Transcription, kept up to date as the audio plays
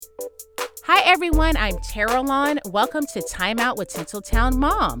everyone, I'm Terralon. Welcome to Time Out with Tinseltown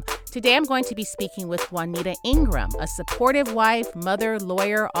Mom. Today I'm going to be speaking with Juanita Ingram, a supportive wife, mother,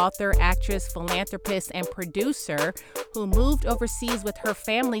 lawyer, author, actress, philanthropist, and producer who moved overseas with her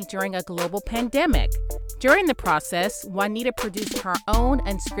family during a global pandemic. During the process, Juanita produced her own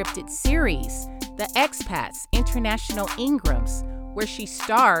unscripted series, The Expats International Ingrams, where she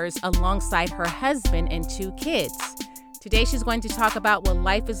stars alongside her husband and 2 kids. Today, she's going to talk about what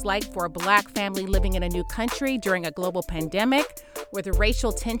life is like for a Black family living in a new country during a global pandemic, with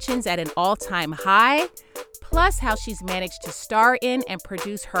racial tensions at an all-time high, plus how she's managed to star in and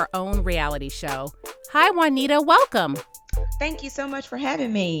produce her own reality show. Hi, Juanita. Welcome. Thank you so much for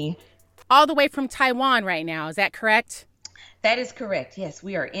having me. All the way from Taiwan right now. Is that correct? That is correct. Yes,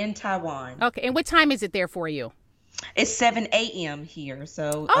 we are in Taiwan. Okay. And what time is it there for you? It's 7 a.m. here.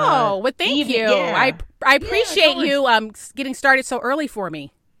 So well, thank you. Yeah. I appreciate you getting started so early for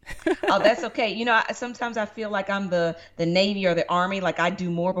me. Oh, that's okay. You know, sometimes I feel like I'm the Navy or the Army. Like I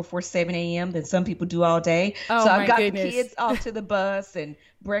do more before 7 a.m. than some people do all day. Oh, so my I've got goodness. the kids off to the bus and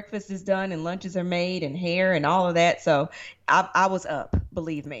breakfast is done and lunches are made and hair and all of that. So I was up,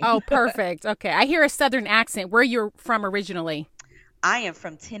 believe me. Oh, perfect. Okay. I hear a Southern accent. Where you're from originally? I am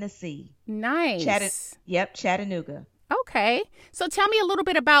from Tennessee. Nice. Chattanooga. Okay. So tell me a little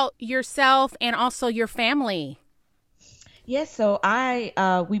bit about yourself and also your family. Yes, so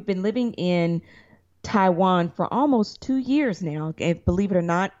we've been living in Taiwan for almost 2 years now. And believe it or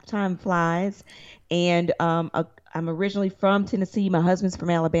not, time flies. And I'm originally from Tennessee. My husband's from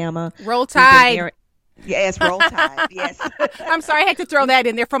Alabama. Roll Tide. Yes, Roll Tide. Yes. I'm sorry, I had to throw that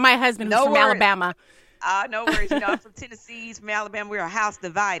in there for my husband who's from Alabama. No worries. You know, I'm from Tennessee, he's from Alabama. We're a house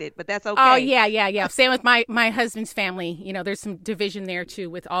divided, but that's okay. Oh, yeah. Same with my husband's family. You know, there's some division there,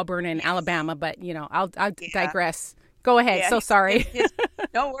 too, with Auburn and Alabama. But, you know, I'll digress. Go ahead. Yeah, so sorry.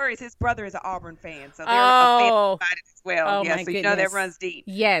 No worries. His brother is an Auburn fan, so they're a fan divided as well. Oh, yeah, my so goodness. you know that runs deep.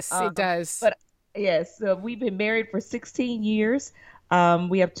 Yes, it does. But yes, so we've been married for 16 years.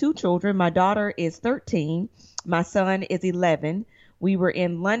 We have 2 children. My daughter is 13. My son is 11. We were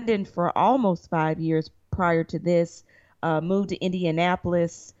in London for almost 5 years prior to this, moved to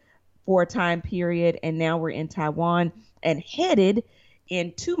Indianapolis for a time period, and now we're in Taiwan and headed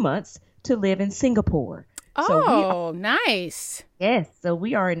in 2 months to live in Singapore. Nice. Yes, so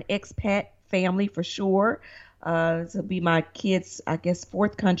we are an expat family for sure. This will be my kids'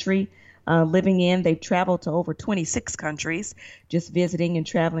 4th country living in. They've traveled to over 26 countries, just visiting and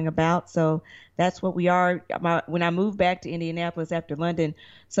traveling about. So that's what we are. When I moved back to Indianapolis after London,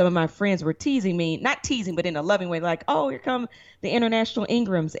 some of my friends were teasing me, not teasing, but in a loving way, like, oh, here come the International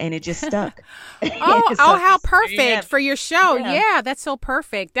Ingrams, and it just stuck. How perfect for your show. Yeah. Yeah, that's so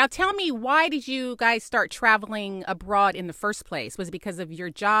perfect. Now tell me, why did you guys start traveling abroad in the first place? Was it because of your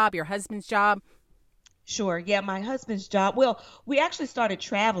job, your husband's job? Sure. Yeah, my husband's job. Well, we actually started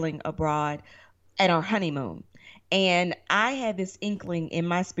traveling abroad at our honeymoon. And I had this inkling in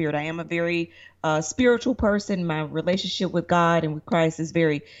my spirit. I am a very spiritual person. My relationship with God and with Christ is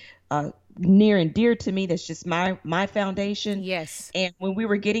very near and dear to me. That's just my foundation. Yes. And when we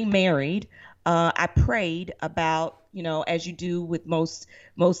were getting married, I prayed about, you know, as you do with most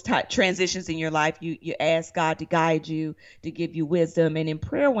transitions in your life, you ask God to guide you, to give you wisdom. And in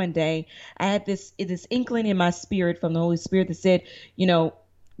prayer one day, I had this inkling in my spirit from the Holy Spirit that said, you know,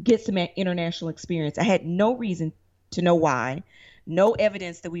 get some international experience. I had no reason to know why, no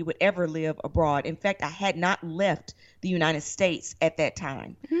evidence that we would ever live abroad. In fact, I had not left the United States at that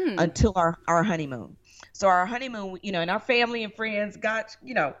time until our honeymoon. So our honeymoon, you know, and our family and friends got,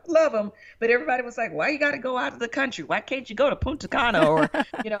 you know, love them. But everybody was like, why you got to go out of the country? Why can't you go to Punta Cana or,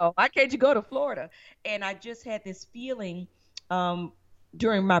 you know, why can't you go to Florida? And I just had this feeling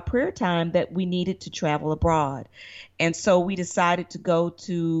during my prayer time that we needed to travel abroad. And so we decided to go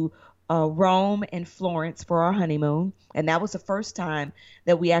to Rome and Florence for our honeymoon. And that was the first time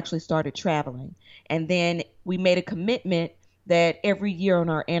that we actually started traveling. And then we made a commitment that every year on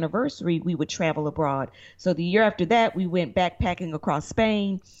our anniversary, we would travel abroad. So the year after that, we went backpacking across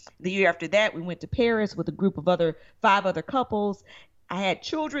Spain. The year after that, we went to Paris with a group of 5 other couples. I had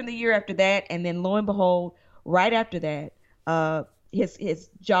children the year after that. And then lo and behold, right after that, his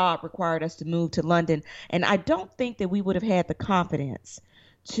job required us to move to London. And I don't think that we would have had the confidence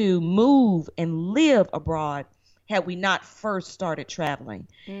to move and live abroad had we not first started traveling.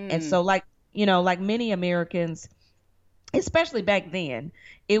 And so like many Americans, especially back then,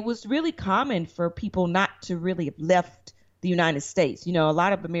 it was really common for people not to really have left the United States. You know, a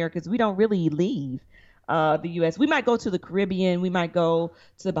lot of Americans, we don't really leave the U.S. We might go to the Caribbean, we might go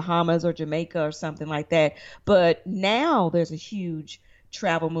to the Bahamas or Jamaica or something like that. But now there's a huge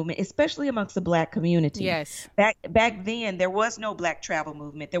travel movement, especially amongst the Black community. Yes. Back then, there was no Black travel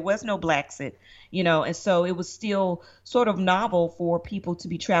movement. There was no Blaxit, and so it was still sort of novel for people to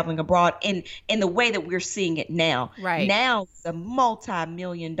be traveling abroad in the way that we're seeing it now. Right. Now it's a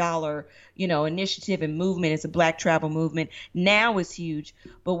multi-million-dollar, initiative and movement. It's a Black travel movement. Now it's huge.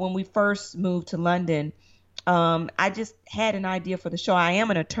 But when we first moved to London, I just had an idea for the show. I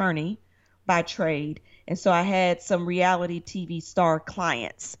am an attorney by trade. And so I had some reality TV star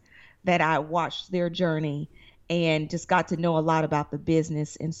clients that I watched their journey and just got to know a lot about the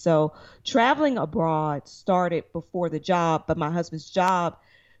business. And so traveling abroad started before the job, but my husband's job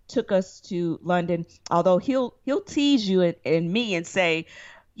took us to London. Although he'll tease you and me and say,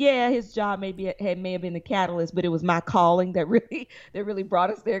 yeah, his job may have been the catalyst, but it was my calling that really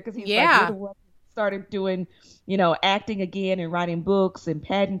brought us there, because he's like, you're the one who started doing, acting again and writing books and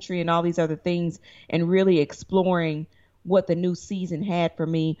pageantry and all these other things, and really exploring what the new season had for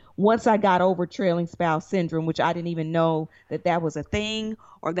me once I got over trailing spouse syndrome, which I didn't even know that was a thing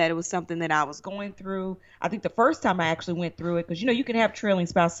or that it was something that I was going through. I think the first time I actually went through it, because, you can have trailing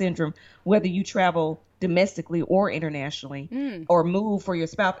spouse syndrome whether you travel domestically or internationally or move for your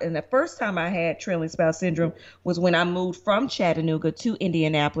spouse. And the first time I had trailing spouse syndrome was when I moved from Chattanooga to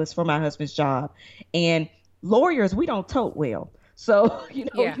Indianapolis for my husband's job. And lawyers, we don't tote well. So, we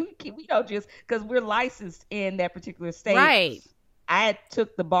don't just, because we're licensed in that particular state. Right. I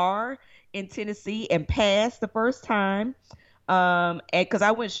took the bar in Tennessee and passed the first time. And because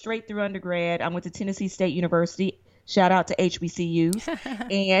I went straight through undergrad. I went to Tennessee State University. Shout out to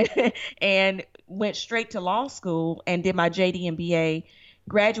HBCUs. and went straight to law school and did my JD MBA.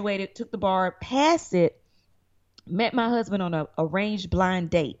 Graduated, took the bar, passed it, met my husband on a arranged blind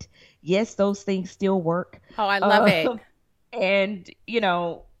date. Yes, those things still work. Oh, I love it. And,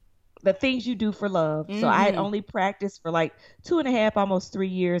 the things you do for love. So I had only practiced for like 2.5, almost 3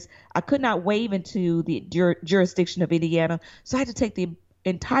 years. I could not waive into the jurisdiction of Indiana. So I had to take the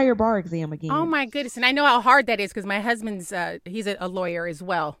entire bar exam again. Oh, my goodness. And I know how hard that is, because my husband's, he's a lawyer as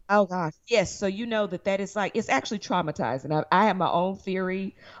well. Oh, gosh. Yes. So that is like, it's actually traumatizing. I have my own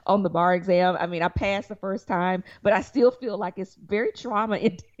theory on the bar exam. I mean, I passed the first time, but I still feel like it's very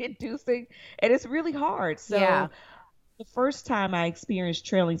trauma-inducing, and it's really hard. So yeah. The first time I experienced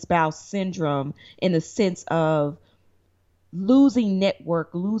trailing spouse syndrome, in the sense of losing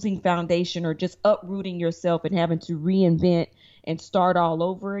network, losing foundation, or just uprooting yourself and having to reinvent and start all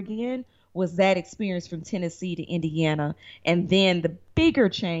over again, was that experience from Tennessee to Indiana, and then the bigger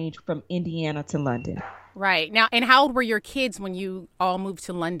change from Indiana to London. Right. Now, and how old were your kids when you all moved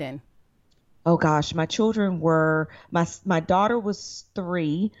to London? Oh gosh, my children were, my daughter was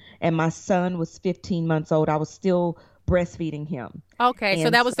 3 and my son was 15 months old. I was still breastfeeding him. Okay, and so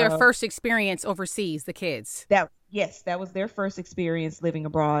that was their first experience overseas, the kids. Yes, that was their first experience living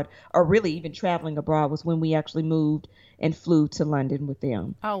abroad, or really even traveling abroad, was when we actually moved and flew to London with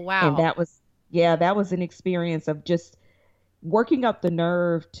them. Oh, wow. And that was an experience of just working up the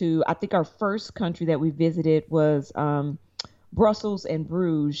nerve to, I think our first country that we visited was Brussels and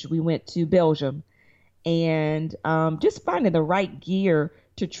Bruges. We went to Belgium, and just finding the right gear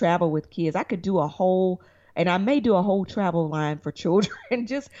to travel with kids. I could do and I may do a whole travel line for children,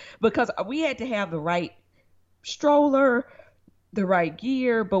 just because we had to have the right stroller, the right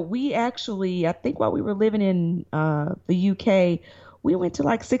gear. But we actually, I think while we were living in the UK, we went to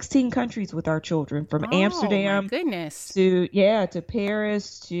like 16 countries with our children, from Amsterdam my goodness. to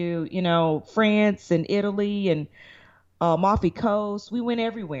Paris, to, France and Italy and Amalfi Coast. We went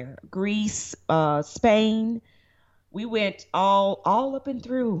everywhere. Greece, Spain. We went all up and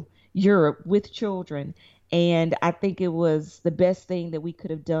through Europe with children. And I think it was the best thing that we could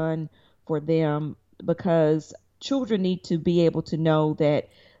have done for them, because children need to be able to know that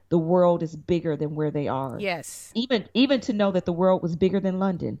the world is bigger than where they are. Yes. Even to know that the world was bigger than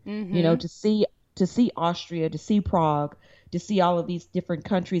London. Mm-hmm. To see Austria, to see Prague, to see all of these different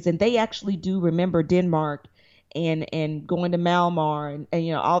countries. And they actually do remember Denmark and going to Malmar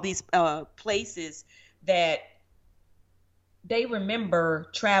and all these places that they remember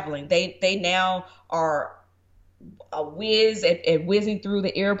traveling. They now are a whiz at whizzing through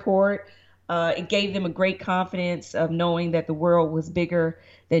the airport. It gave them a great confidence of knowing that the world was bigger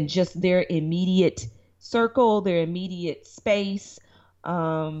than just their immediate circle, their immediate space.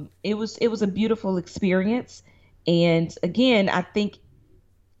 It was a beautiful experience. And again, I think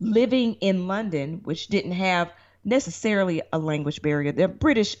living in London, which didn't have necessarily a language barrier, the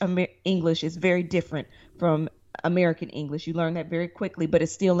British English is very different from American English. You learn that very quickly, but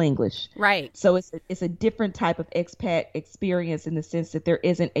it's still English. Right. So it's a different type of expat experience, in the sense that there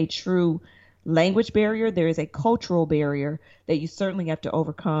isn't a true language barrier. There is a cultural barrier that you certainly have to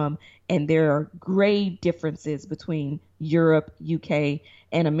overcome. And there are great differences between Europe, UK,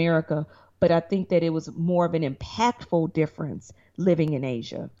 and America. But I think that it was more of an impactful difference living in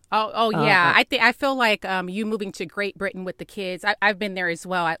Asia. Yeah. I feel like you moving to Great Britain with the kids. I've been there as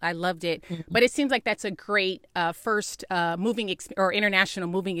well. I loved it, but it seems like that's a great first or international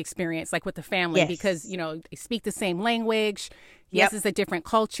moving experience, like with the family, because they speak the same language. Yes, it's a different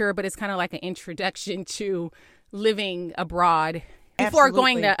culture, but it's kind of like an introduction to living abroad before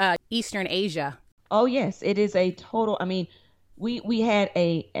going to Eastern Asia. Oh yes, it is a total. I mean, we had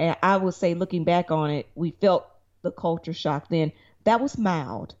I would say, looking back on it, we felt the culture shock then. That was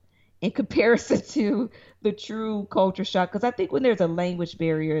mild in comparison to the true culture shock. Because I think when there's a language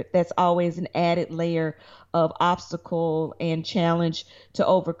barrier, that's always an added layer of obstacle and challenge to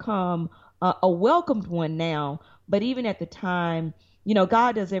overcome, a welcomed one now. But even at the time,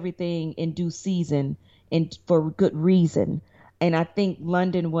 God does everything in due season and for good reason. And I think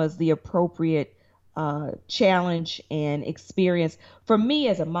London was the appropriate challenge and experience for me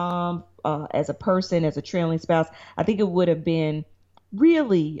as a mom, as a person, as a trailing spouse. I think it would have been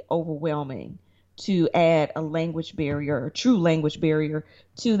really overwhelming to add a language barrier, a true language barrier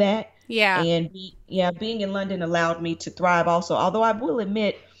to that. Yeah. And being in London allowed me to thrive also. Although I will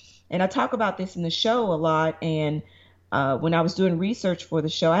admit, and I talk about this in the show a lot, and when I was doing research for the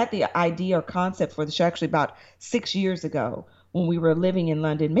show, I had the idea or concept for the show actually about 6 years ago when we were living in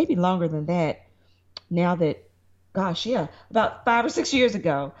London, maybe longer than that. Now that, about 5 or 6 years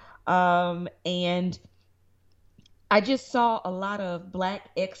ago. And I just saw a lot of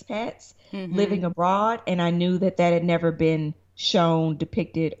Black expats living abroad, and I knew that had never been shown,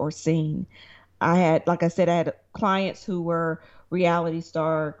 depicted, or seen. I had clients who were reality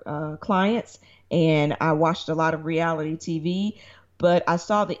star clients, and I watched a lot of reality TV, but I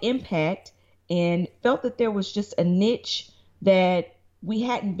saw the impact and felt that there was just a niche that we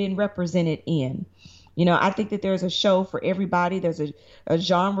hadn't been represented in. I think that there's a show for everybody. There's a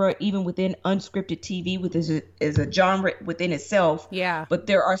genre, even within unscripted TV, which is a genre within itself. Yeah. But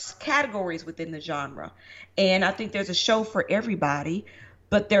there are categories within the genre. And I think there's a show for everybody,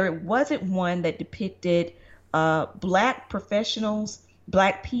 but there wasn't one that depicted Black professionals,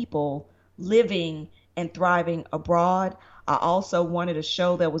 Black people living and thriving abroad. I also wanted a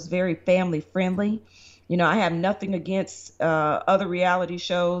show that was very family friendly. I have nothing against other reality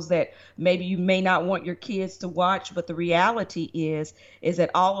shows that maybe you may not want your kids to watch, but the reality is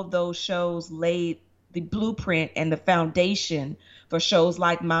that all of those shows laid the blueprint and the foundation for shows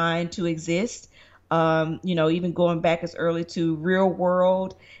like mine to exist. Even going back as early to Real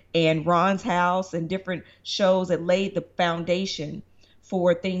World and Ron's House and different shows that laid the foundation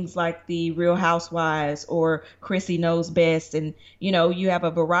for things like the Real Housewives or Chrissy Knows Best. And, you have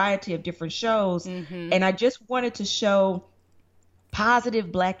a variety of different shows. And I just wanted to show positive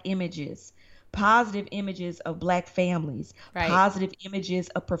Black images, positive images of Black families, positive images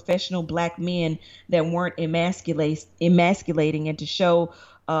of professional Black men that weren't emasculating, and to show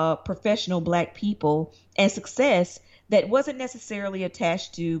professional Black people and success that wasn't necessarily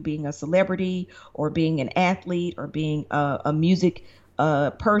attached to being a celebrity or being an athlete or being a music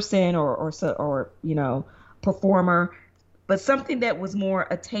person or performer, but something that was more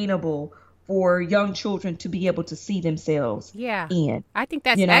attainable for young children to be able to see themselves in. I think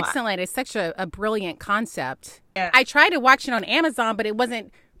that's excellent. It's such a brilliant concept. Yeah. I tried to watch it on Amazon, but it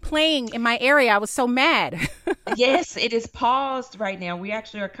wasn't playing in my area. I was so mad. Yes, it is paused right now. We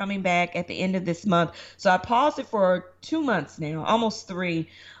actually are coming back at the end of this month. So I paused it for 2 months now, almost 3.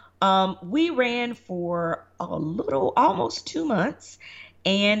 We ran for almost 2 months,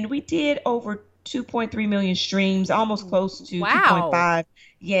 and we did over 2.3 million streams, almost close to 2.5.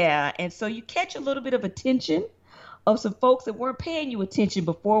 Yeah. And so you catch a little bit of attention of some folks that weren't paying you attention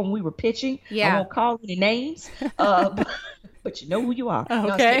before when we were pitching. Yeah. I won't call any names, but you know who you are.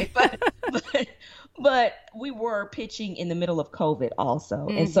 Okay. No, but we were pitching in the middle of COVID also.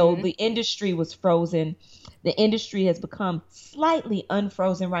 And so the industry was frozen. The industry has become slightly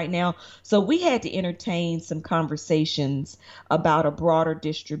unfrozen right now. So we had to entertain some conversations about a broader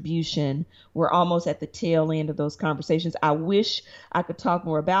distribution. We're almost at the tail end of those conversations. I wish I could talk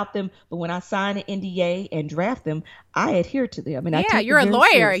more about them, but when I sign an NDA and draft them, I adhere to them. And you're a lawyer.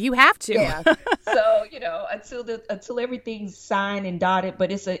 Seriously. You have to. Yeah. So, until everything's signed and dotted,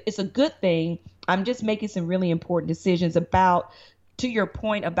 but it's a good thing. I'm just making some really important decisions about, to your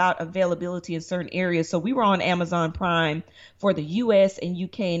point about availability in certain areas. So we were on Amazon Prime for the US and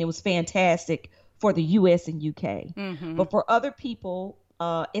UK, and it was fantastic for the US and UK. But for other people,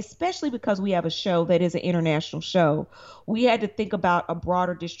 especially because we have a show that is an international show. We had to think about a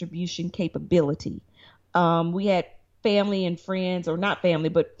broader distribution capability. We had family and friends, or not family,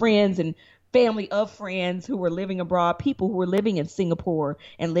 but friends and family of friends who were living abroad, people who were living in Singapore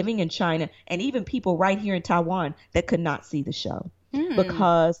and living in China, and even people right here in Taiwan that could not see the show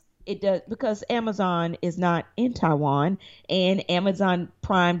because because Amazon is not in Taiwan, and Amazon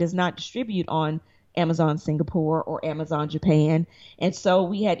Prime does not distribute on Amazon Singapore or Amazon Japan. And so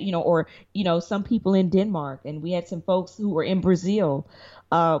we had, some people in Denmark, and we had some folks who were in Brazil,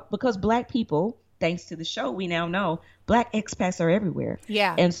 because Black people, thanks to the show, we now know Black expats are everywhere.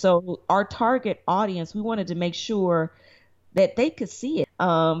 Yeah. And so our target audience, we wanted to make sure that they could see it.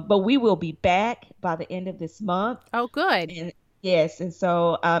 But we will be back by the end of this month. Oh, good. And yes. And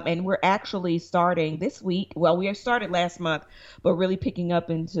so, and we're actually starting this week. Well, we started last month, but really picking up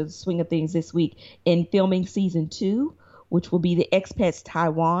into the swing of things this week in filming season 2, which will be the Expats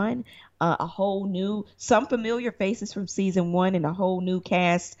Taiwan. A whole new, some familiar faces from season 1 and a whole new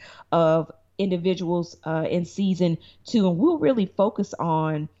cast of individuals in season 2. And we'll really focus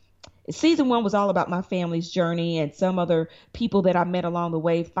on, season 1 was all about my family's journey and some other people that I met along the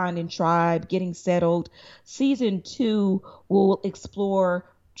way, finding tribe, getting settled. Season 2 will explore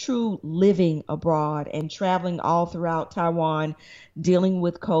true living abroad and traveling all throughout Taiwan, dealing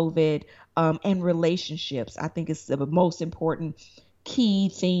with COVID, and relationships. I think it's the most important key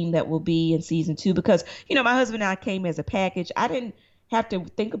theme that will be in season 2 because, my husband and I came as a package. I didn't have to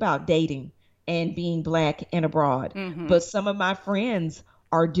think about dating and being Black and abroad, but some of my friends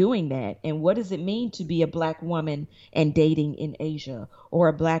are doing that. And what does it mean to be a Black woman and dating in Asia, or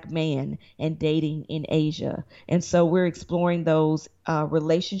a Black man and dating in Asia? And so we're exploring those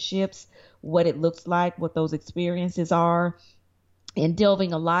relationships, what it looks like, what those experiences are, and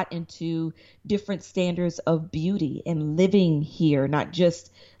delving a lot into different standards of beauty and living here, not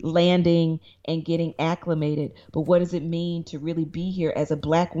just landing and getting acclimated, but what does it mean to really be here as a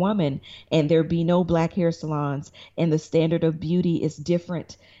Black woman and there be no Black hair salons and the standard of beauty is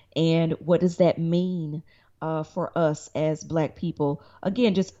different, and what does that mean for us as Black people?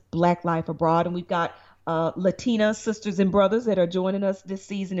 Again, just Black life abroad. And we've got Latina sisters and brothers that are joining us this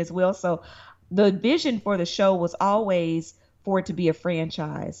season as well. So the vision for the show was always for it to be a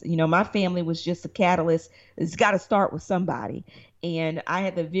franchise. My family was just a catalyst. It's got to start with somebody. And I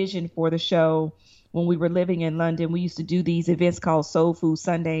had the vision for the show when we were living in London. We used to do these events called Soul Food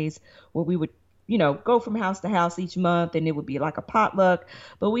Sundays, where we would, go from house to house each month, and it would be like a potluck.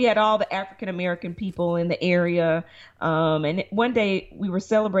 But we had all the African American people in the area. And one day we were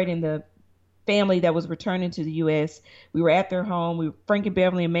celebrating the family that was returning to the U.S. We were at their home. Frankie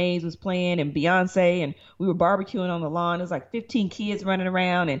Beverly and Maze was playing, and Beyonce, and we were barbecuing on the lawn. It was like 15 kids running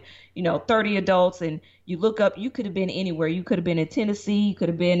around, and 30 adults. And you look up, you could have been anywhere. You could have been in Tennessee, you could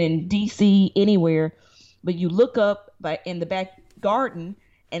have been in D.C., anywhere. But you look up in the back garden,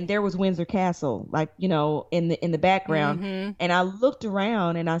 and there was Windsor Castle, in the background. And I looked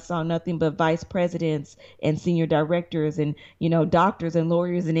around and I saw nothing but vice presidents and senior directors and, doctors and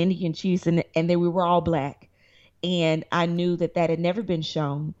lawyers and Indian chiefs. And we were all Black. And I knew that had never been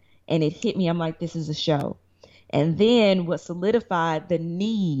shown. And it hit me. I'm like, this is a show. And then what solidified the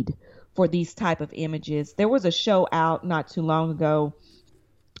need for these type of images, there was a show out not too long ago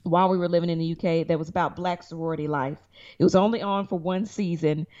while we were living in the UK that was about Black sorority life. It was only on for one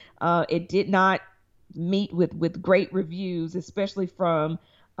season. It did not meet with great reviews, especially from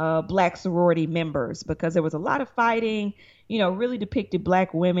Black sorority members, because there was a lot of fighting, really depicted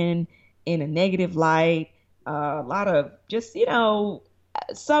Black women in a negative light. A lot of just,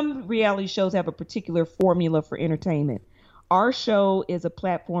 some reality shows have a particular formula for entertainment. Our show is a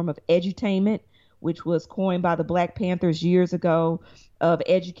platform of edutainment, which was coined by the Black Panthers years ago, of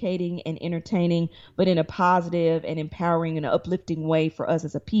educating and entertaining, but in a positive and empowering and uplifting way for us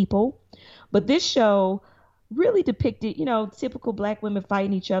as a people. But this show really depicted, typical Black women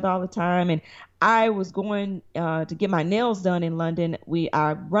fighting each other all the time. And I was going to get my nails done in London.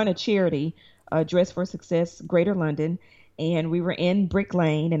 I run a charity, Dress for Success, Greater London, and we were in Brick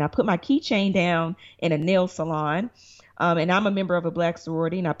Lane, and I put my keychain down in a nail salon. And I'm a member of a Black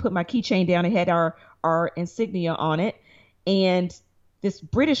sorority, and I put my keychain down and had our insignia on it. And this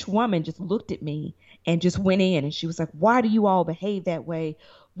British woman just looked at me and just went in, and she was like, why do you all behave that way?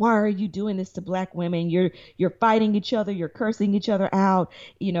 Why are you doing this to Black women? You're fighting each other. You're cursing each other out.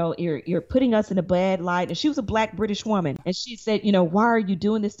 You're putting us in a bad light. And she was a Black British woman. And she said, why are you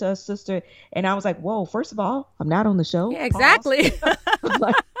doing this to us, sister? And I was like, whoa, first of all, I'm not on the show. Yeah, exactly. I'm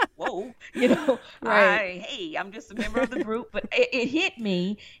like, whoa, Right. I'm just a member of the group. But it hit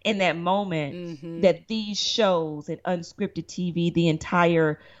me in that moment Mm-hmm. that these shows and unscripted TV, the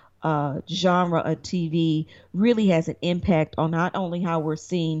entire genre of TV, really has an impact on not only how we're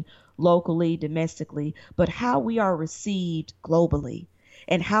seen locally, domestically, but how we are received globally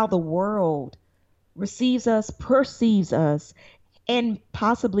and how the world receives us, perceives us, and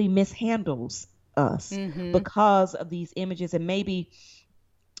possibly mishandles us Mm-hmm. because of these images. And maybe,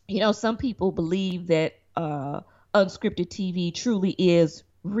 some people believe that unscripted TV truly is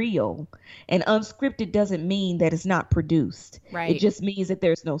real. And unscripted doesn't mean that it's not produced, it Right. just means that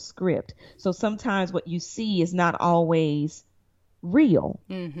there's no script. So sometimes what you see is not always real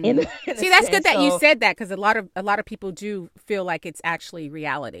in, Mm-hmm. in a See, that's good sense. that you So said that because a lot of people do feel like it's actually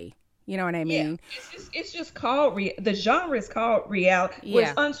reality. You know what I yeah, mean? it's just called the genre is called reality. Well,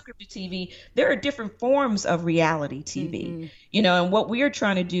 it's Yeah. unscripted TV. There are different forms of reality TV, Mm-hmm. and what we are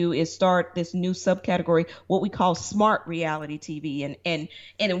trying to do is start this new subcategory, what we call smart reality TV, and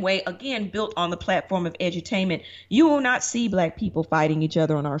in a way, again, built on the platform of edutainment. You will not see Black people fighting each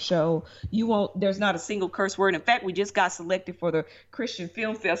other on our show. You won't. There's not a single curse word. In fact, we just got selected for the Christian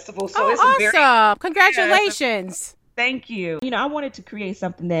Film Festival, so it's a Oh, very awesome! yeah, it's a Congratulations. thank you. I wanted to create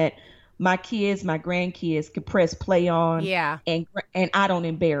something that my kids, my grandkids could press play on, Yeah. and I don't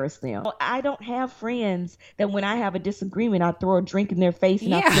embarrass them. I don't have friends that when I have a disagreement, I throw a drink in their face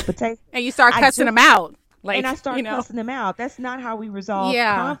and I Yeah. flip a table. And you start I cussing just them out. and I Like, start cussing them out. That's not how we resolve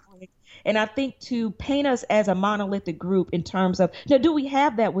yeah. conflict. And I think to paint us as a monolithic group in terms of now, do we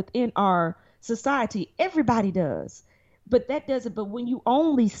have that within our society? Everybody does. But that doesn't, but when you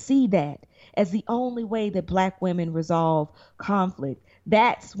only see that as the only way that Black women resolve conflict,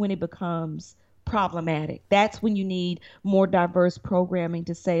 that's when it becomes problematic. That's when you need more diverse programming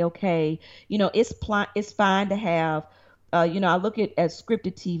to say, okay, it's fine to have I look at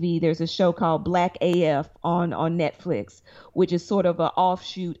scripted TV. There's a show called Black AF on Netflix, which is sort of an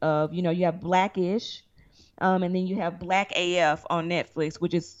offshoot of, you have Blackish, and then you have Black AF on Netflix,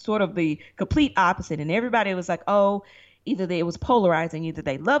 which is sort of the complete opposite. And everybody was like, oh, it was polarizing. Either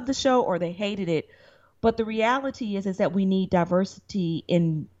they loved the show or they hated it. But the reality is that we need diversity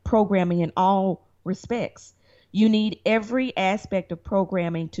in programming in all respects. You need every aspect of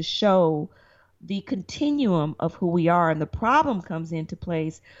programming to show the continuum of who we are. And the problem comes into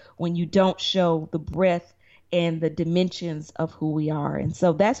place when you don't show the breadth and the dimensions of who we are. And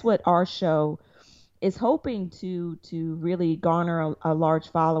so that's what our show is hoping to really garner a large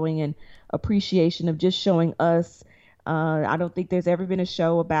following and appreciation of just showing us. I don't think there's ever been a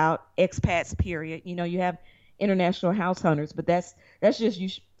show about expats, period. You have international house hunters, but that's just you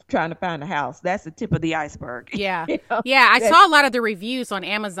trying to find a house. That's the tip of the iceberg. Yeah. You know, Yeah. I that's saw a lot of the reviews on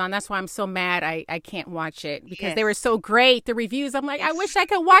Amazon. That's why I'm so mad I can't watch it because they were yes. so great. The reviews, I'm like, I It's wish I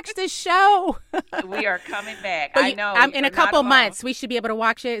could watch this show. we are coming back. But I know I'm in you're a not couple alone. months. We should be able to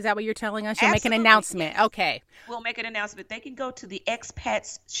watch it. Is that what you're telling us? You'll make an Absolutely. announcement. Yes. Okay. We'll make an announcement. They can go to the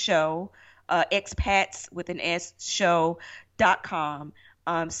Expats show, expats with an S show.com.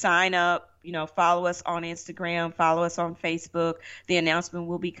 Sign up, follow us on Instagram, follow us on Facebook. The announcement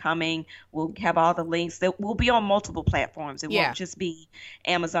will be coming. We'll have all the links that will be on multiple platforms. It Yeah. won't just be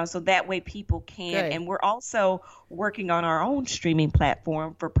Amazon. So that way people can. Good. And we're also working on our own streaming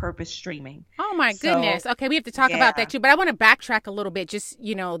platform for Purpose Streaming. Oh my So, goodness. Okay, we have to talk about that too. But I want to backtrack a little bit. Just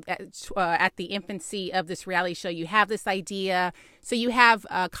at the infancy of this reality show, you have this idea. So you have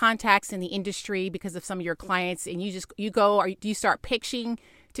contacts in the industry because of some of your clients, and you go, or do you start pitching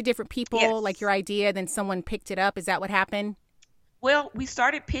to different people like yes. your idea? Then someone picked it up. Is that what happened? Well, we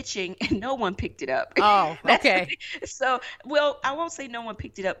started pitching and no one picked it up. Oh, That's okay. so, well, I won't say no one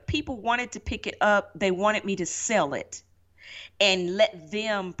picked it up. People wanted to pick it up. They wanted me to sell it and let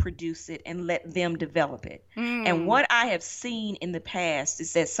them produce it and let them develop it. And what I have seen in the past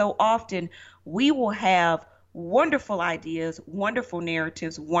is that so often we will have wonderful ideas, wonderful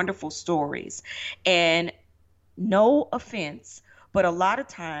narratives, wonderful stories. And no offense, but a lot of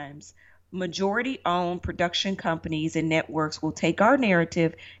times majority owned production companies and networks will take our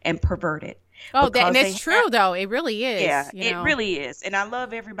narrative and pervert it. Oh, Because that's true, though. It really is. yeah, You it know. really is. And I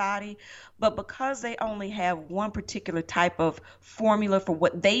love everybody, but because they only have one particular type of formula for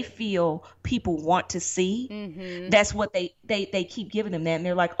what they feel people want to see, Mm-hmm. that's what they keep giving them that. And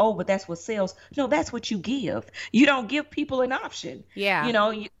they're like, oh, but that's what sells. No, that's what you give. You don't give people an option. Yeah.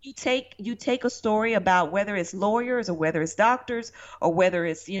 You take a story about whether it's lawyers or whether it's doctors or whether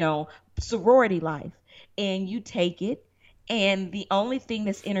it's, sorority life, and you take it. And the only thing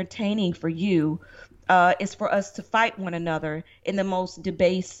that's entertaining for you is for us to fight one another in the most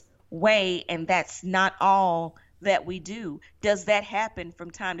debased way. And that's not all that we do. Does that happen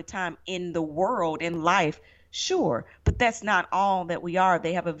from time to time in the world, in life? Sure, but that's not all that we are.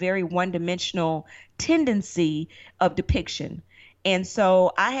 They have a very one-dimensional tendency of depiction. And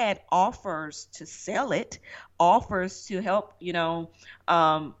so I had offers to sell it, offers to help,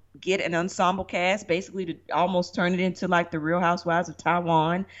 get an ensemble cast, basically to almost turn it into like the Real Housewives of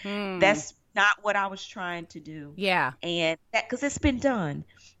Taiwan. Hmm. That's not what I was trying to do. Yeah. And that, because it's been done.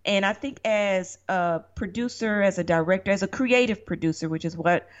 And I think as a producer, as a director, as a creative producer, which is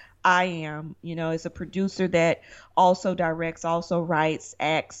what I am, as a producer that also directs, also writes,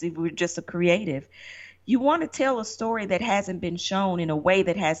 acts, if we're just a creative, you want to tell a story that hasn't been shown in a way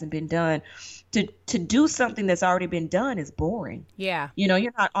that hasn't been done. To do something that's already been done is boring. Yeah.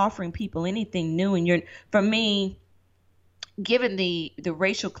 You're not offering people anything new. And for me, given the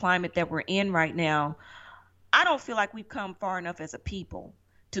racial climate that we're in right now, I don't feel like we've come far enough as a people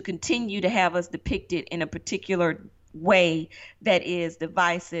to continue to have us depicted in a particular way that is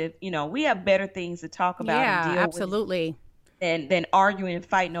divisive. We have better things to talk about and Yeah, deal with absolutely. than arguing and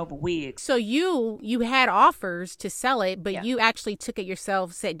fighting over wigs. So you had offers to sell it, but Yeah. you actually took it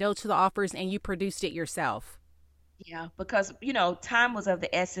yourself, said no to the offers, and you produced it yourself. Yeah, because time was of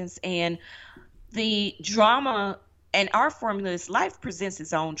the essence, and the drama and our formula is life presents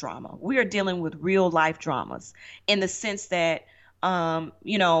its own drama. We are dealing with real life dramas in the sense that,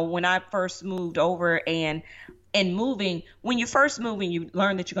 when I first moved over and moving, when you first move and you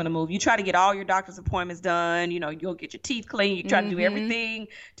learn that you're going to move, you try to get all your doctor's appointments done. You'll get your teeth clean. You try to do everything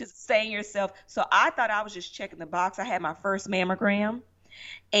to sustain yourself. So I thought I was just checking the box. I had my first mammogram,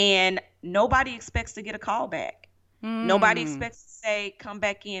 and nobody expects to get a call back. Nobody expects to say, come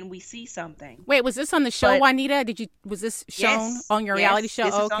back in, we see something. Wait, was this on the show, But Juanita? Was this shown yes, on your reality yes, show?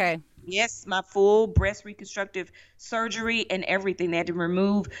 this is on. Okay. Yes, my full breast reconstructive surgery and everything. They had to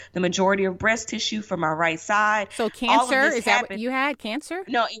remove the majority of breast tissue from my right side. So All of cancer, this is that what happened. you had? Cancer?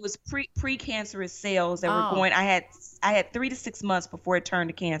 No, it was precancerous cells that were Oh. going. I had 3 to 6 months before it turned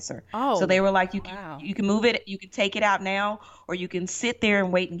to cancer. Oh, So they were like, wow. you can move it, you can take it out now, or you can sit there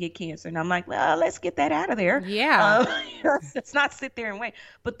and wait and get cancer. And I'm like, well, let's get that out of there. Yeah. Let's not sit there and wait.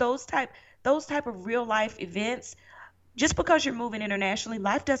 But those type of real life events, just because you're moving internationally,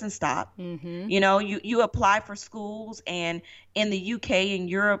 life doesn't stop. Mm-hmm. You apply for schools, and in the UK and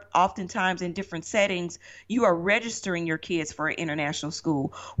Europe, oftentimes in different settings, you are registering your kids for an international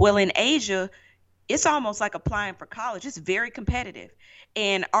school. Well, in Asia, it's almost like applying for college. It's very competitive.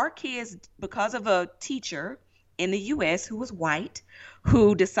 And our kids, because of a teacher in the US who was white,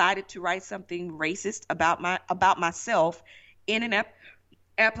 who decided to write something racist about myself in an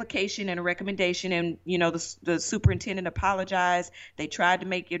application and a recommendation, and the superintendent apologized. They tried to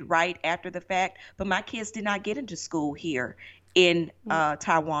make it right after the fact, but my kids did not get into school here in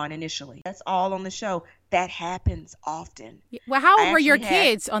Taiwan initially. That's all on the show. That happens often. Well, how I old were your actually had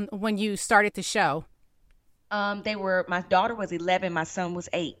kids when you started the show? my daughter was 11, my son was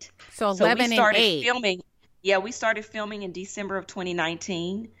 8. So So we 11 and started 8. filming. Yeah, we started filming in December of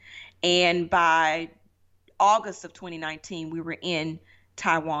 2019, and by August of 2019 we were in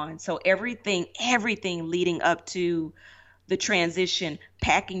Taiwan. So everything leading up to the transition,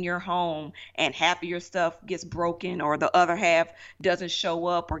 packing your home and half of your stuff gets broken or the other half doesn't show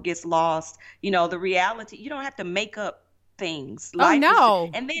up or gets lost. The reality, you don't have to make up things. Oh, Life is just,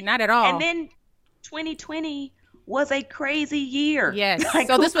 no, not at all. and then 2020 was a crazy year. Yes. Like,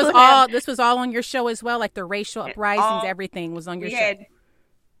 So who this was could all have this was all on your show as well, like the racial uprisings, all everything was on your we show. had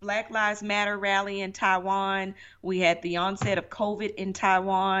Black Lives Matter rally in Taiwan. We had the onset of COVID in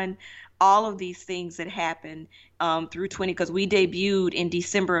Taiwan. All of these things that happened through 20, because we debuted in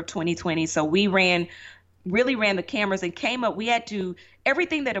December of 2020. So we really ran the cameras and came up. We had to,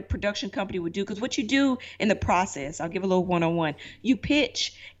 everything that a production company would do, because what you do in the process, I'll give a little one-on-one. You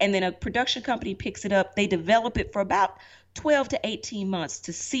pitch, and then a production company picks it up. They develop it for about 12 to 18 months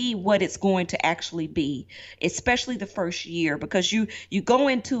to see what it's going to actually be, especially the first year, because you go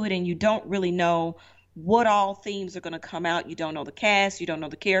into it and you don't really know what all themes are going to come out. You don't know the cast, you don't know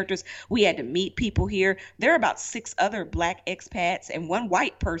the characters. We had to meet people here. There are about 6 other Black expats and 1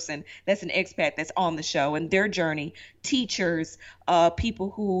 white person that's an expat that's on the show, and their journey, teachers,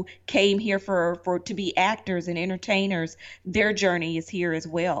 people who came here for to be actors and entertainers, their journey is here as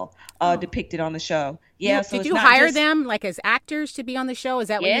well, depicted on the show. Yeah, so Did it's you not hire just, them like as actors to be on the show? Is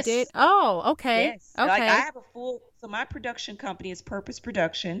that what you did? yes. Oh, okay. Yes, like I Okay. have so my production company is Purpose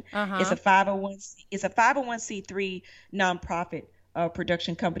Production. It's Uh-huh. a 501c3 nonprofit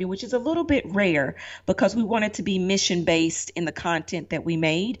production company, which is a little bit rare because we wanted to be mission based in the content that we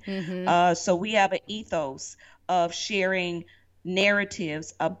made. Mm-hmm. So we have an ethos of sharing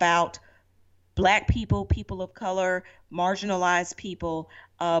narratives about Black people, people of color, marginalized people,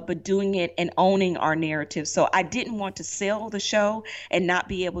 but doing it and owning our narrative. So I didn't want to sell the show and not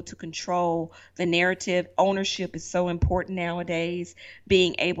be able to control the narrative. Ownership is so important nowadays,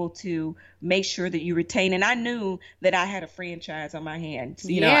 being able to make sure that you retain. And I knew that I had a franchise on my hands.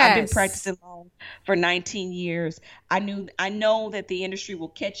 I've been practicing law for 19 years. I know that the industry will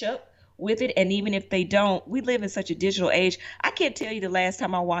catch up with it. And even if they don't, we live in such a digital age. I can't tell you the last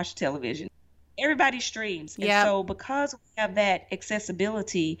time I watched television. Everybody streams. And so because we have that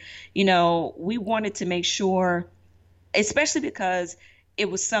accessibility, we wanted to make sure, especially because it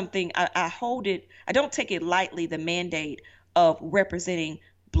was something I don't take it lightly, the mandate of representing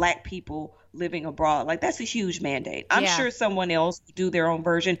Black people living abroad. Like, that's a huge mandate. I'm sure someone else will do their own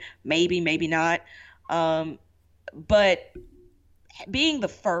version, maybe not. But being the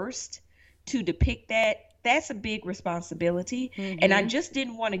first to depict that's a big responsibility. And I just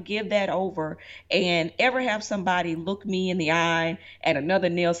didn't want to give that over and ever have somebody look me in the eye at another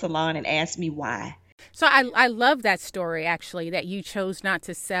nail salon and ask me why. So I love that story, actually, that you chose not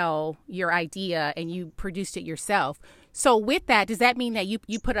to sell your idea and you produced it yourself. So with that, does that mean that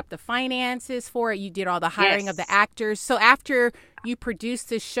you put up the finances for it? You did all the hiring of the actors. So after you produce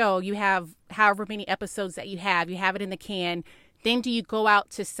this show, you have however many episodes that you have it in the can. Then do you go out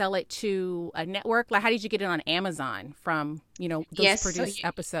to sell it to a network? Like, how did you get it on Amazon from, those produced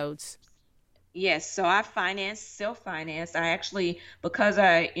episodes? Yes. So I self-financed. I actually, because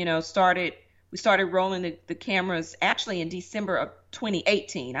we started rolling the cameras actually in December of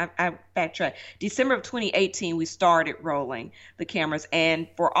 2018. I backtracked. December of 2018, we started rolling the cameras. And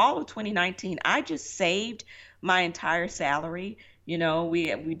for all of 2019, I just saved my entire salary.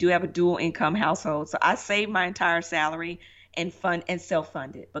 We do have a dual income household. So I saved my entire salary and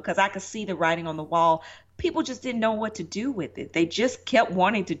self-funded because I could see the writing on the wall. People just didn't know what to do with it. They just kept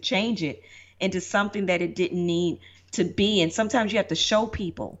wanting to change it into something that it didn't need to be. And sometimes you have to show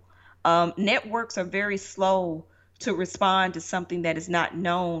people. Networks are very slow to respond to something that is not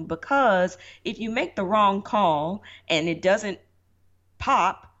known, because if you make the wrong call and it doesn't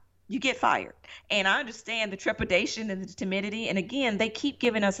pop, you get fired. And I understand the trepidation and the timidity. And again, they keep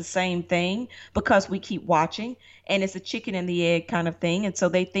giving us the same thing because we keep watching, and it's a chicken and the egg kind of thing. And so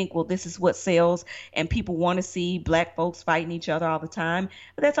they think, well, this is what sells, and people want to see Black folks fighting each other all the time.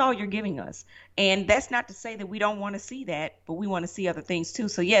 But that's all you're giving us. And that's not to say that we don't want to see that, but we want to see other things too.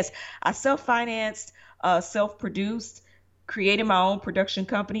 So yes, I self-financed, self-produced, created my own production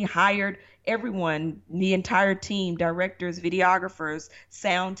company, hired everyone, the entire team, directors, videographers,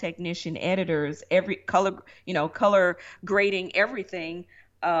 sound technician, editors, every color grading, everything.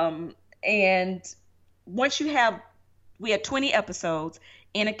 And once we had 20 episodes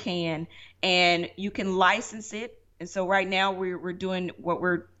in a can, and you can license it. And so right now we're doing what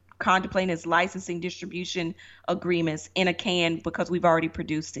we're contemplating is licensing distribution agreements in a can because we've already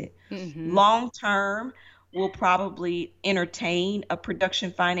produced it. Long term, we'll probably entertain a production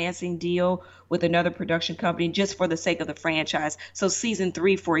financing deal with another production company just for the sake of the franchise. So season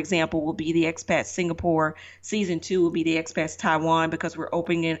 3, for example, will be the Expats Singapore. Season 2 will be the Expats Taiwan, because we're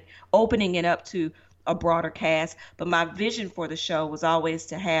opening it up to a broader cast. But my vision for the show was always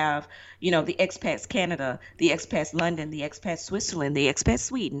to have, the Expats Canada, the Expats London, the Expats Switzerland, the Expats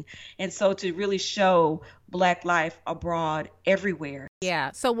Sweden. And so to really show Black life abroad everywhere.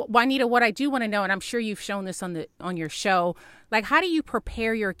 Yeah. So Juanita, what I do want to know, and I'm sure you've shown this on your show, like, how do you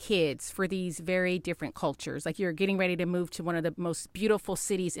prepare your kids for these very different cultures? Like, you're getting ready to move to one of the most beautiful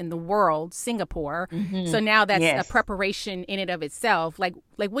cities in the world, Singapore. So now that's a preparation in and of itself. Like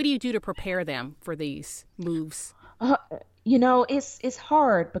what do you do to prepare them for these moves? It's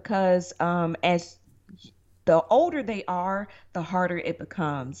hard because as the older they are, the harder it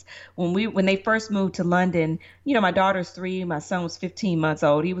becomes. When they first moved to London, my daughter's 3, my son was 15 months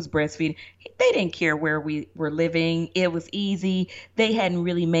old. He was breastfeeding. They didn't care where we were living. It was easy. They hadn't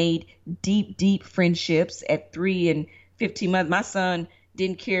really made deep friendships at 3 and 15 months. My son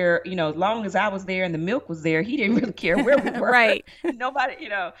didn't care, as long as I was there and the milk was there, he didn't really care where we were. Right. Nobody,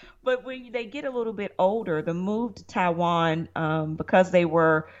 but when they get a little bit older, the move to Taiwan, because they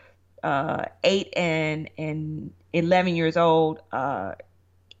were 8 and 11 years old, I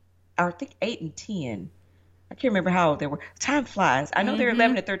think 8 and 10. I can't remember how old they were. Time flies. I know they're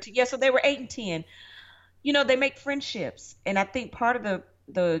 11 and 13. Yeah, so they were 8 and 10. They make friendships. And I think part of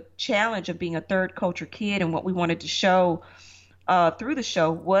the challenge of being a third culture kid and what we wanted to show through the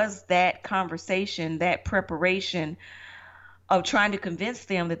show was that conversation, that preparation of trying to convince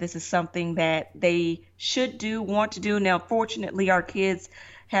them that this is something that they should do, want to do. Now, fortunately, our kids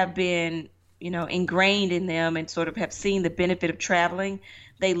have been ingrained in them and sort of have seen the benefit of traveling.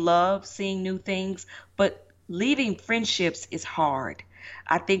 They love seeing new things, but leaving friendships is hard.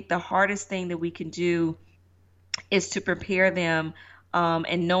 I think the hardest thing that we can do is to prepare them,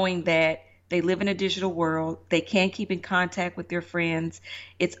 and knowing that they live in a digital world, they can't keep in contact with their friends.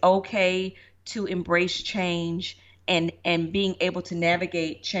 It's okay to embrace change and being able to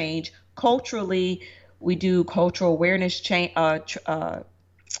navigate change culturally. We do cultural awareness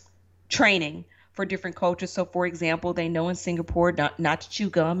training for different cultures. So, for example, they know in Singapore not to chew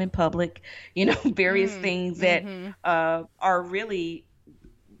gum in public. Various things that are really,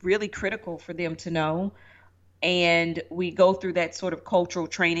 really critical for them to know. And we go through that sort of cultural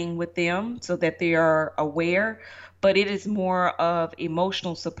training with them so that they are aware. But it is more of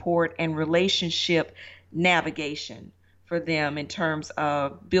emotional support and relationship navigation for them in terms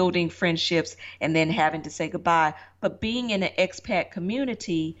of building friendships and then having to say goodbye. But being in an expat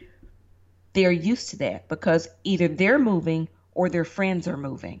community, they're used to that because either they're moving or their friends are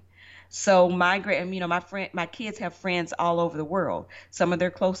moving. So my kids have friends all over the world. Some of their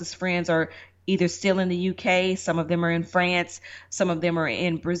closest friends are either still in the UK, some of them are in France, some of them are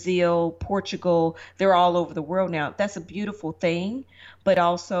in Brazil, Portugal. They're all over the world now. That's a beautiful thing, but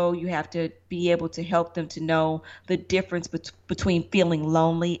also you have to be able to help them to know the difference between feeling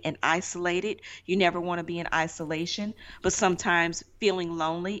lonely and isolated. You never want to be in isolation, but sometimes feeling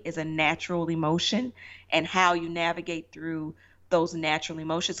lonely is a natural emotion, and how you navigate through those natural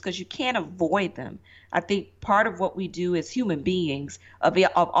emotions, because you can't avoid them. I think part of what we do as human beings of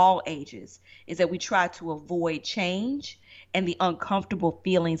all ages is that we try to avoid change and the uncomfortable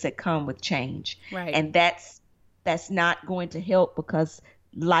feelings that come with change. Right. And that's not going to help because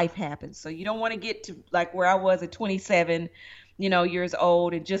life happens. So you don't want to get to like where I was at 27, years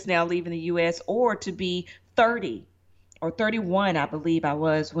old and just now leaving the US, or to be 30 or 31, I believe I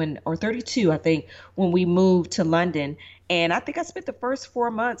was or 32, I think, when we moved to London. And I think I spent the first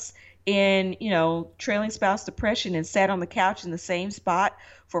 4 months in, trailing spouse depression and sat on the couch in the same spot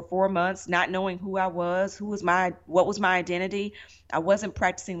for 4 months, not knowing who I was, what was my identity. I wasn't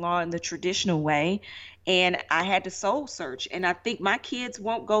practicing law in the traditional way, and I had to soul search. And I think my kids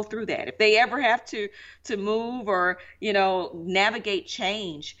won't go through that. If they ever have to move or, navigate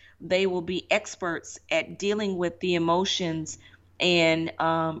change, they will be experts at dealing with the emotions and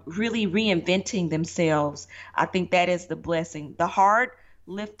really reinventing themselves. I think that is the blessing. The hard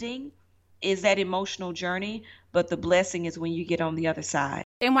lifting is that emotional journey, but the blessing is when you get on the other side.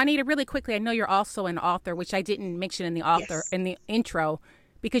 And Juanita, really quickly, I know you're also an author, which I didn't mention in the in the intro,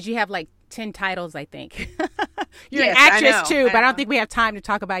 because you have like 10 titles, I think. You're an actress too, but I don't think we have time to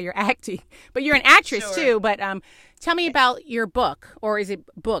talk about your acting. But you're an actress too. But tell me about your book, or is it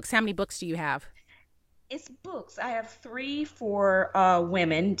books? How many books do you have? It's books. I have 3 for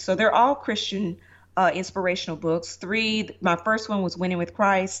women. So they're all Christian inspirational books. 3, my first one was Winning with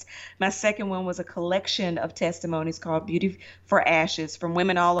Christ. My second one was a collection of testimonies called Beauty for Ashes from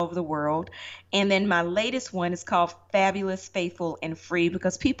women all over the world. And then my latest one is called Fabulous, Faithful, and Free,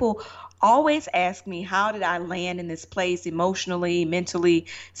 because people always ask me, how did I land in this place emotionally, mentally,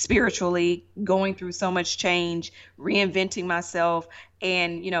 spiritually, going through so much change, reinventing myself?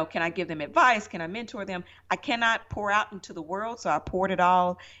 And, can I give them advice? Can I mentor them? I cannot pour out into the world. So I poured it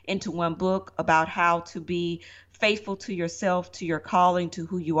all into one book about how to be faithful to yourself, to your calling, to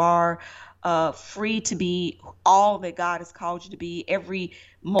who you are, free to be all that God has called you to be, every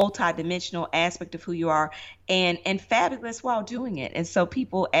multidimensional aspect of who you are, and fabulous while doing it. And so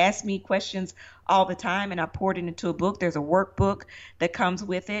people ask me questions all the time, and I poured it into a book. There's a workbook that comes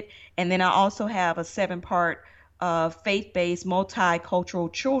with it. And then I also have a 7-part faith-based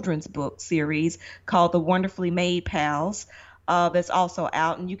multicultural children's book series called The Wonderfully Made Pals, that's also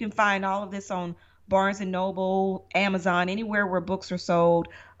out. And you can find all of this on Barnes & Noble, Amazon, anywhere where books are sold.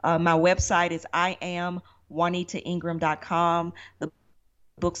 My website is iamjuanitaingram.com. The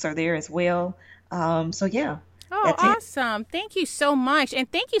books are there as well. So yeah. Oh, awesome. Thank you so much.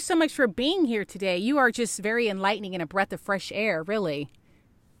 And thank you so much for being here today. You are just very enlightening and a breath of fresh air, really.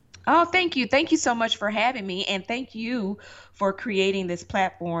 Oh, thank you. Thank you so much for having me. And thank you for creating this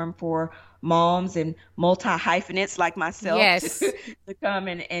platform for moms and multi-hyphenates like myself to come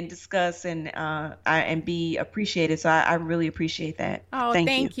and discuss and be appreciated. So I really appreciate that. Oh,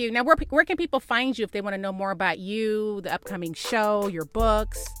 thank you. Now, where can people find you if they want to know more about you, the upcoming show, your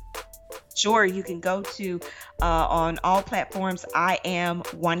books? Sure. You can go to on all platforms. I am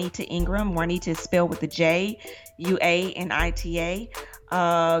Juanita Ingram. Juanita is spelled with a J, UANITA.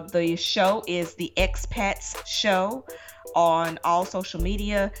 The show is The Expats Show on all social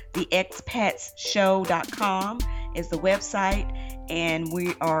media, theexpatsshow.com. is the website, and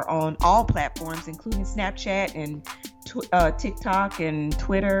we are on all platforms, including Snapchat and TikTok and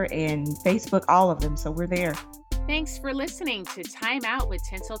Twitter and Facebook, all of them. So we're there. Thanks for listening to Time Out with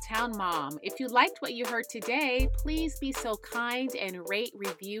Tinseltown Mom. If you liked what you heard today, please be so kind and rate,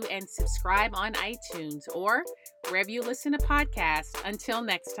 review, and subscribe on iTunes or wherever you listen to podcasts. Until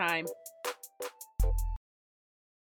next time.